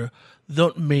 sir.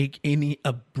 Don't make any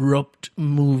abrupt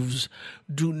moves.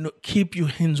 Do not keep your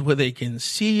hands where they can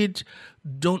see it.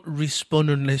 Don't respond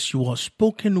unless you are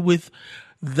spoken with.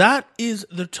 That is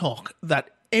the talk that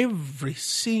every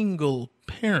single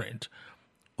parent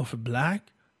of a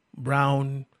Black,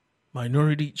 brown,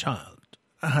 minority child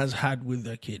has had with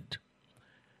their kid.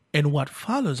 And what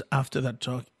follows after that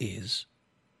talk is,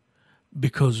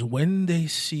 because when they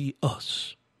see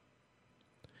us,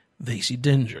 they see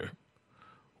danger.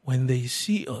 When they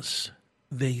see us,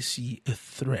 they see a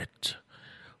threat.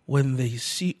 When they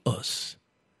see us,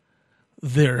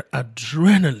 their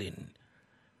adrenaline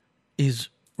is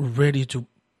ready to...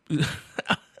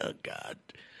 Oh, God.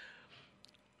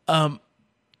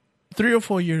 3 or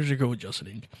 4 years ago,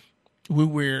 Jocelyn, we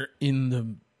were in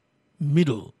the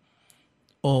middle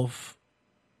of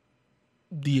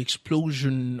the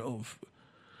explosion of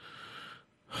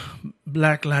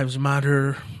Black Lives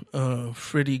Matter,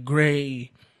 Freddie Gray,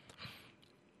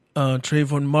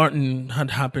 Trayvon Martin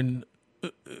had happened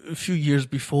a few years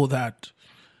before that.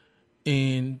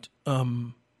 And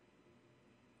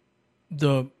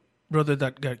the brother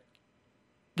that got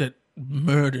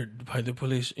murdered by the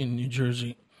police in New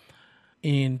Jersey.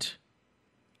 And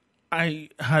I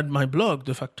had my blog,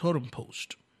 The Factotum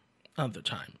Post, at the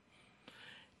time.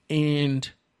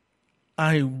 And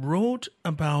I wrote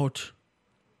about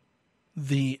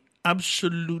the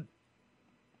absolute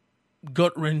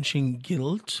gut-wrenching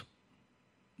guilt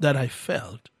that I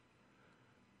felt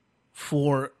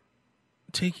for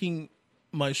taking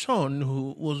my son,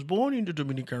 who was born in the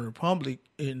Dominican Republic,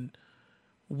 and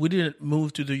we didn't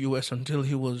move to the U.S. until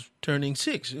he was turning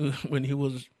 6, when he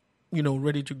was,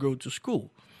 ready to go to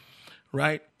school,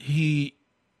 right? He,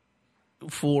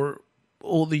 for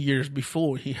all the years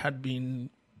before, he had been,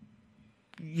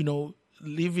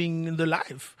 living the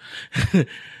life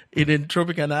in a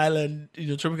tropical island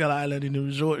in a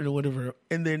resort or whatever.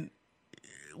 And then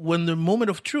when the moment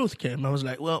of truth came, I was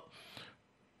like, well,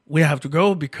 we have to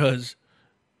go because,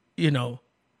 no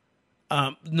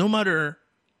matter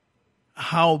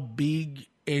how big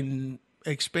and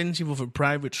expensive of a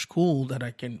private school that I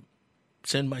can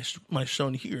send my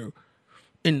son here,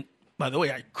 and by the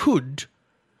way,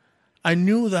 I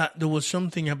knew that there was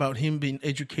something about him being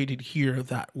educated here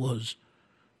that was,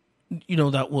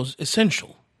 that was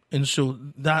essential. And so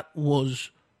that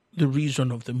was the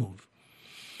reason of the move.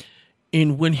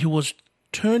 And when he was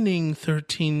turning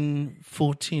 13,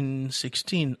 14,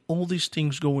 16, all these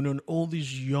things going on, all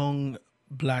these young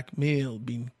black male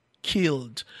being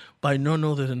killed by none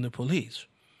other than the police,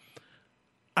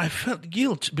 I felt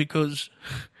guilt because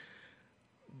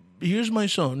here's my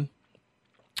son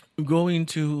going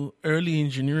to early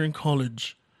engineering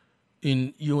college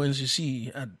in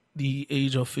UNCC at the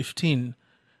age of 15,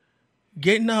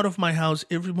 getting out of my house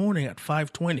every morning at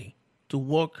 5:20 to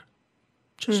walk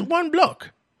just one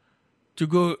block to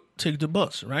go take the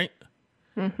bus, right?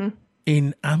 Mm-hmm.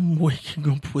 And I'm waking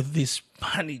up with this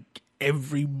panic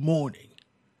every morning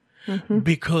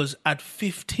because at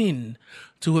 15,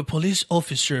 to a police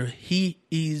officer, he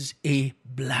is a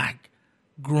black,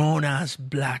 grown-ass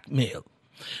black male.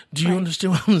 Do you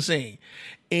understand what I'm saying?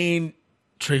 And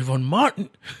Trayvon Martin,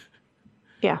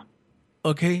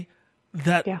 okay,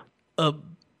 that a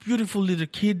beautiful little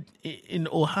kid in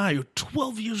Ohio,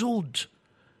 12 years old,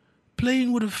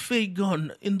 playing with a fake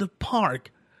gun in the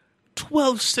park,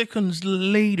 12 seconds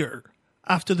later,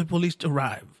 after the police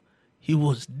arrived, he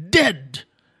was dead.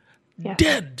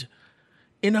 Dead.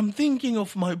 And I'm thinking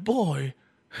of my boy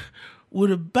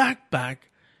with a backpack,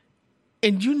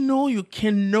 and you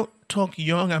cannot talk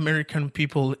young American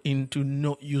people into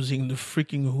not using the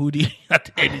freaking hoodie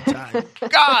at any time.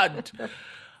 God,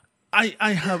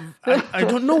 I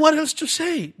don't know what else to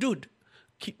say, dude.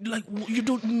 Like, you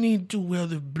don't need to wear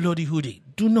the bloody hoodie.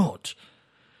 Do not.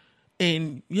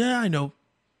 And yeah, I know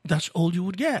that's all you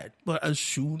would get. But as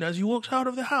soon as he walks out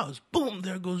of the house, boom,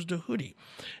 there goes the hoodie.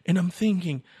 And I'm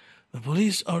thinking, the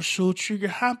police are so trigger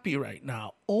happy right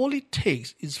now. All it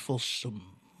takes is for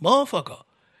some motherfucker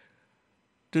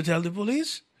to tell the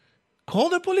police, call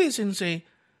the police and say,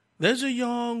 there's a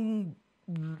young,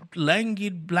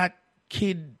 languid black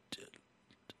kid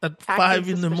at 5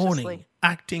 in the morning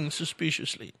acting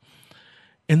suspiciously.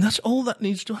 And that's all that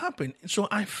needs to happen. So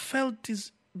I felt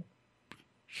this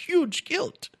huge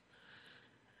guilt.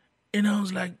 And I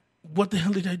was like, what the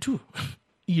hell did I do?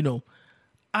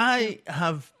 I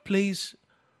have placed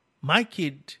my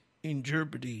kid in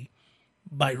jeopardy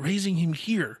by raising him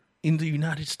here in the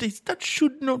United States. That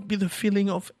should not be the feeling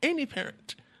of any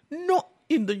parent, not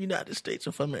in the United States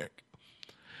of America.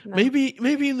 No.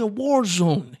 Maybe in the war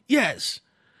zone, yes.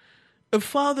 A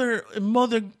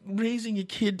mother raising a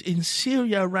kid in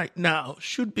Syria right now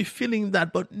should be feeling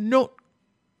that, but not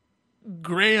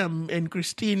Graham and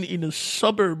Christine in a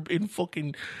suburb in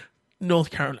fucking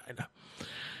North Carolina.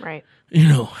 Right.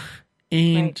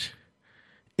 And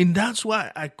that's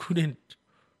why I couldn't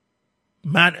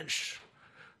manage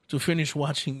to finish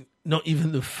watching not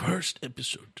even the first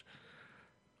episode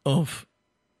of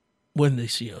When They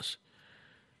See Us.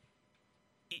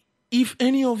 If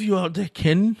any of you out there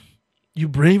can, you're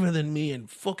braver than me, and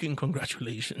fucking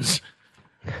congratulations.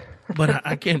 But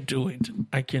I can't do it.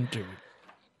 I can't do it.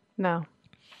 No.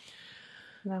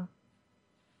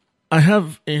 I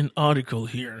have an article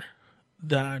here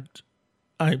that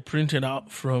I printed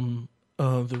out from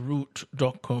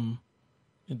theroot.com.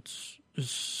 It's a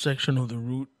section of The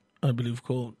Root, I believe,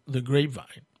 called The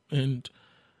Grapevine. And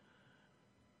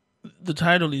the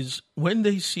title is, When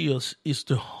They See Us is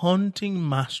the haunting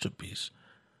masterpiece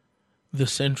the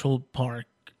Central Park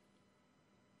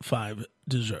 5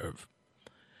 deserve.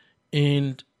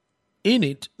 And in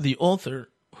it, the author,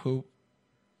 who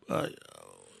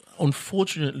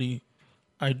unfortunately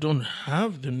I don't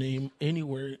have the name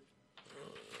anywhere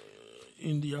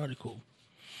in the article,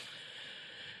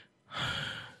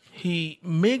 he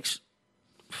makes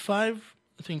 5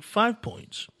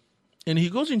 points, and he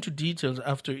goes into details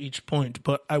after each point,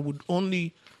 but I would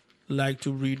only like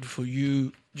to read for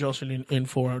you, Jocelyn, and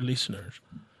for our listeners,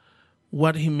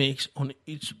 what he makes on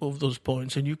each of those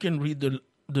points. And you can read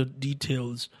the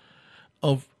details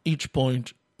of each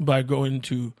point by going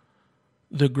to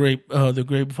the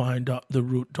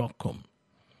grapevine.theroot.com.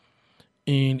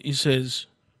 And he says,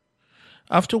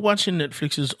 after watching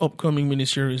Netflix's upcoming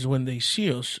miniseries When They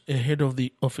See Us ahead of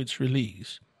its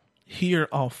release, here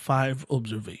are 5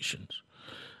 observations.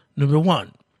 Number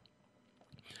 1,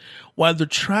 while the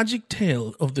tragic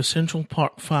tale of the Central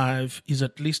Park 5 is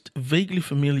at least vaguely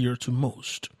familiar to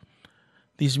most,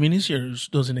 this miniseries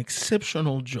does an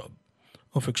exceptional job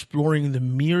of exploring the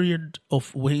myriad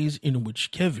of ways in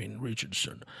which Kevin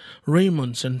Richardson,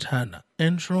 Raymond Santana,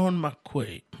 Antron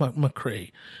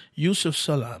McCray, Yusuf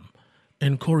Salam,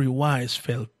 and Corey Wise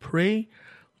fell prey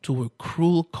to a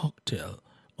cruel cocktail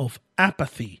of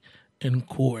apathy and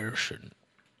coercion.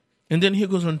 And then he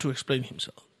goes on to explain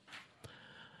himself.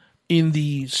 In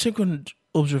the second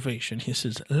observation, he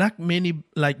says, like many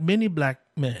black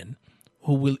men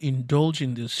who will indulge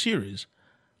in this series,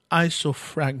 I saw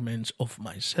fragments of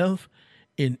myself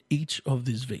in each of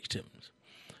these victims.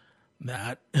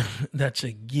 That's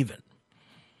a given.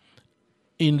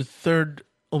 In the third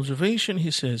observation,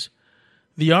 he says,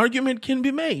 the argument can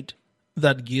be made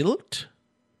that guilt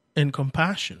and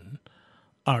compassion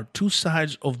are 2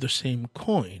 sides of the same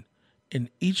coin, and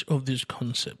each of these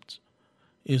concepts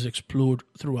is explored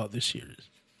throughout the series.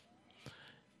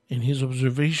 In his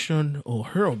observation, or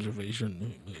her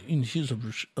observation, in his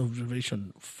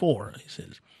observation 4, he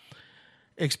says,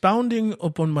 expounding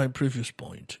upon my previous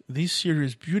point, this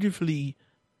series beautifully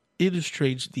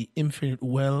illustrates the infinite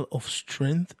well of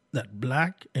strength that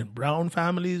black and brown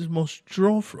families must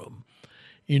draw from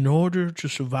in order to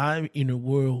survive in a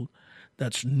world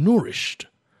that's nourished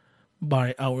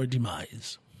by our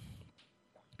demise.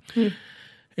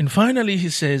 And finally, he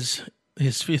says,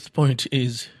 his 5th point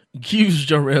is, gives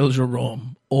Jarrell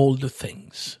Jerome all the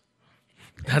things.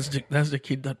 That's the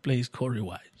kid that plays Corey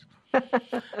Wise.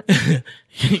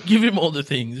 Give him all the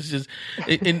things. It's just,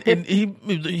 and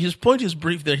his point is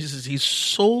brief there. He says his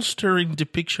soul-stirring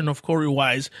depiction of Corey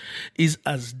Wise is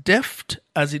as deft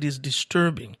as it is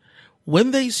disturbing.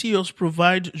 When They See Us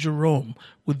provide Jerome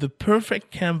with the perfect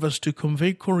canvas to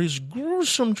convey Corey's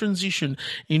gruesome transition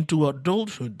into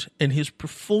adulthood, and his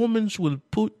performance will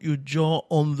put your jaw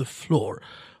on the floor.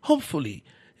 Hopefully,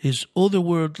 his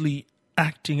otherworldly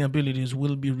acting abilities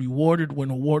will be rewarded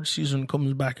when award season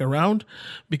comes back around,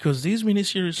 because this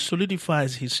miniseries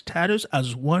solidifies his status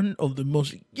as one of the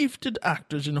most gifted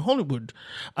actors in Hollywood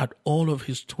at all of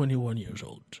his 21 years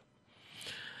old.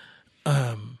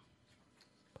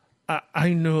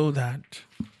 I know that,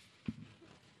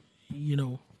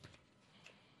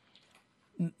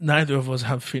 neither of us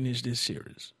have finished this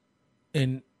series.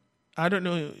 And I don't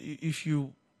know if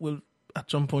you will at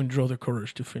some point draw the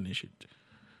courage to finish it.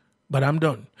 But I'm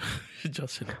done.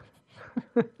 Just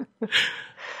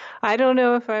I don't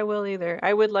know if I will either.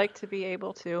 I would like to be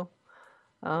able to.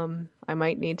 I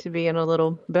might need to be in a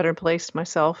little better place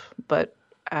myself, but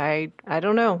I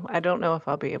don't know. I don't know if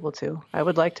I'll be able to. I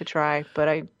would like to try, but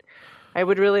I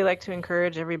would really like to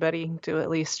encourage everybody to at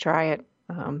least try it,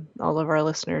 all of our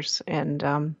listeners,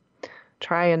 and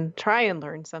try and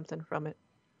learn something from it.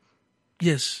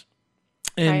 Yes.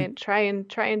 And try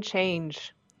and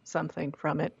change something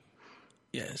from it.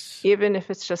 Yes. Even if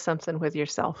it's just something with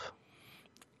yourself.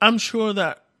 I'm sure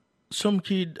that some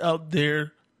kid out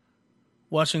there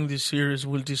watching this series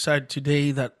will decide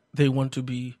today that they want to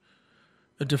be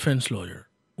a defense lawyer,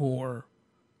 or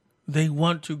they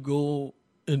want to go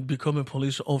and become a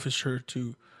police officer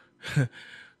to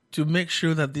make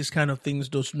sure that these kind of things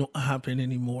does not happen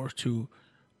anymore to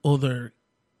other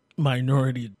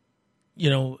minority,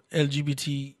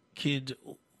 LGBT kid,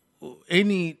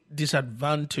 any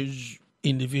disadvantaged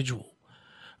individual.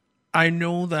 I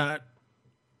know that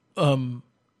a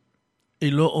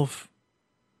lot of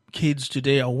kids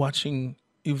today are watching,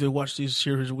 if they watch this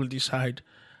series, will decide,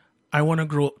 I want to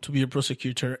grow up to be a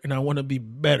prosecutor and I want to be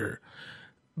better,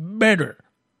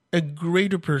 a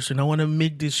greater person. I want to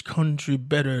make this country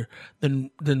better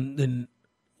than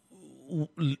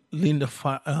Linda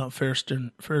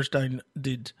Fairstein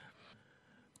did.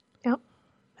 Yep.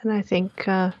 And I think,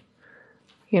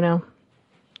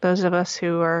 those of us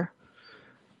who are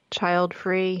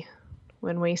child-free,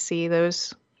 when we see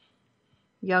those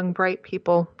young, bright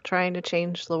people trying to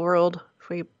change the world, if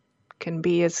we can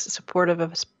be as supportive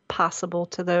as possible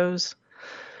to those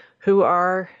who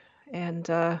are, and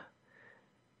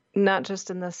not just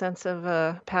in the sense of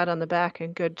a pat on the back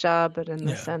and good job, but in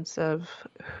the sense of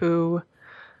who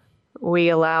we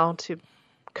allow to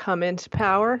come into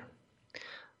power,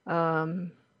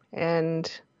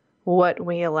 and what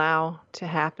we allow to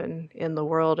happen in the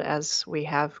world as we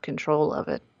have control of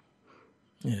it.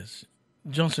 Yes.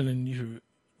 Jocelyn,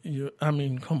 I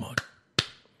mean, come on.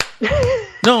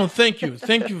 No, thank you.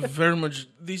 Thank you very much.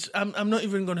 I'm not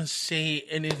even going to say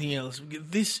anything else.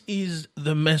 This is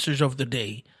the message of the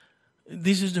day.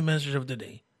 This is the message of the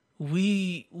day.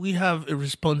 We have a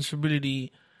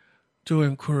responsibility to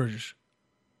encourage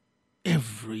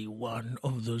every one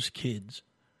of those kids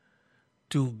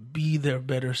to be their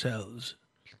better selves.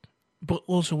 But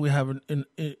also we have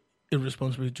a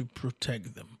responsibility to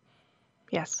protect them.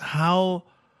 Yes. How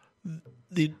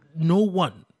did no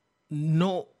one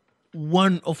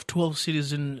of 12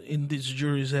 citizens in this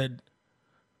jury said,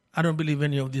 I don't believe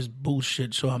any of this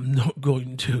bullshit, so I'm not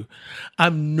going to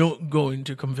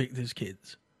convict these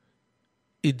kids.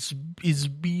 It's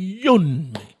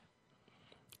beyond me.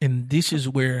 And this is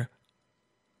where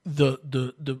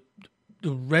the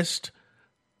rest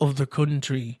of the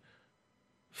country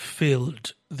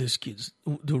failed these kids.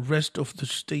 The rest of the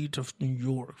state of New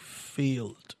York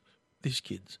failed these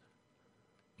kids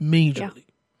majorly. Yeah.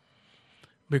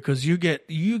 Because you get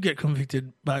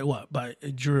convicted by what? By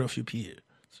a jury of your peers.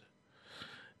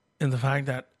 And the fact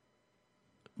that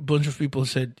a bunch of people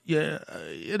said, yeah,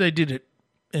 they did it,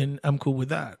 and I'm cool with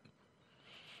that.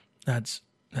 That's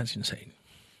insane.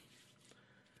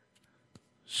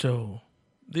 So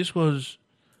this was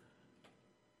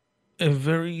a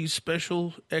very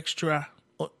special extra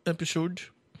episode.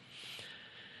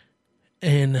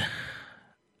 And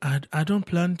I don't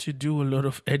plan to do a lot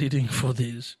of editing for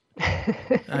this.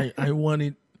 I want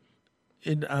it,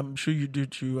 and I'm sure you do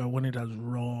too. I want it as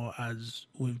raw as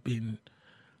we've been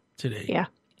today. Yeah.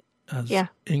 As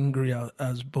angry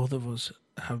as both of us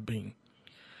have been.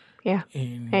 Yeah.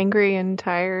 Angry and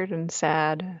tired and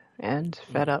sad and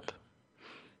fed up.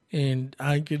 And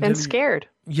I can and scared.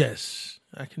 Yes.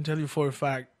 I can tell you for a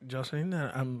fact, Jocelyn,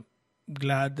 that I'm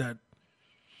glad that,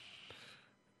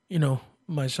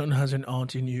 my son has an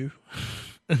aunt in you.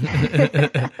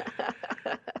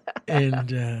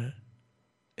 And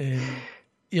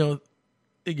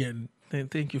again,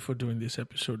 thank you for doing this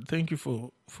episode. Thank you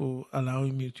for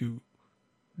allowing me to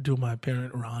do my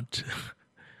parent rant.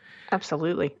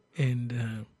 Absolutely.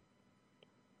 And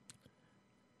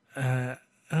I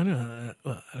don't know.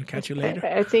 Well, I'll catch you later.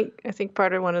 I think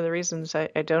part of one of the reasons I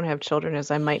don't have children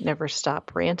is I might never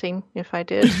stop ranting if I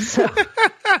did. So.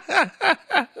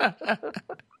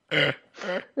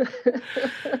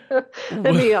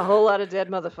 There'd be a whole lot of dead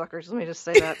motherfuckers. Let me just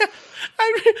say that.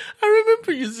 I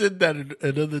remember you said that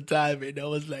another time, and I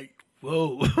was like,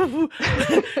 whoa.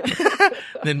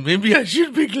 Then maybe I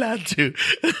should be glad to.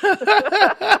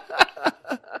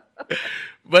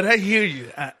 But I hear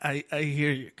you. I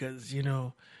hear you, because,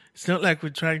 it's not like we're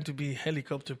trying to be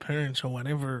helicopter parents or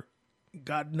whatever.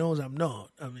 God knows I'm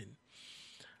not. I mean,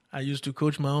 I used to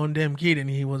coach my own damn kid, and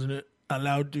he wasn't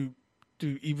allowed to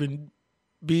even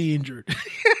be injured.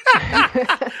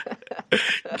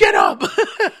 Get up!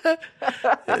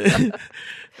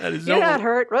 You're not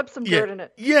hurt. Rub some dirt in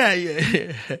it.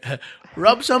 Yeah.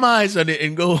 Rub some ice on it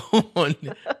and go on.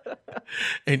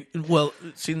 And well,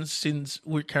 since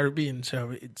we're Caribbean,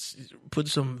 so it's put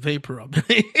some vapor up.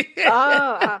 Okay.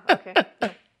 Oh,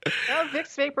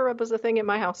 Vicks Vapor Rub was a thing at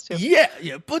my house too.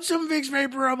 Yeah. Put some Vicks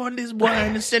Vapor Rub on this boy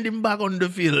and send him back on the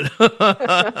field.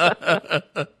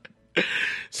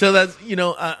 So that's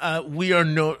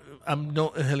I'm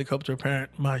not a helicopter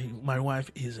parent. My wife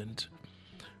isn't,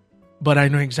 but I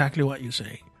know exactly what you're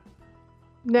saying.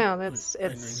 No, it's I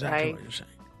know exactly what you're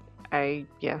saying.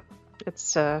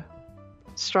 It's a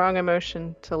strong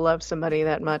emotion to love somebody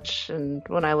that much, and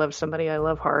when I love somebody, I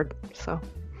love hard. So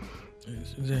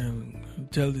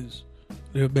tell this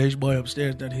little beige boy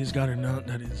upstairs that he's got an aunt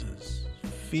that is as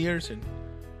fierce and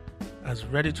as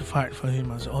ready to fight for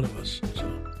him as all of us. So.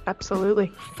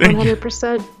 Absolutely.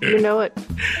 100%. You know it.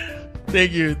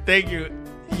 Thank you.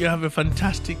 You have a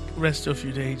fantastic rest of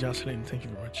your day, Jocelyn. Thank you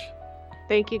very much.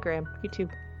 Thank you, Graham. You too.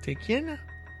 Take care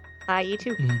now. You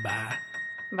too. Bye.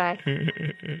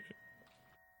 Bye.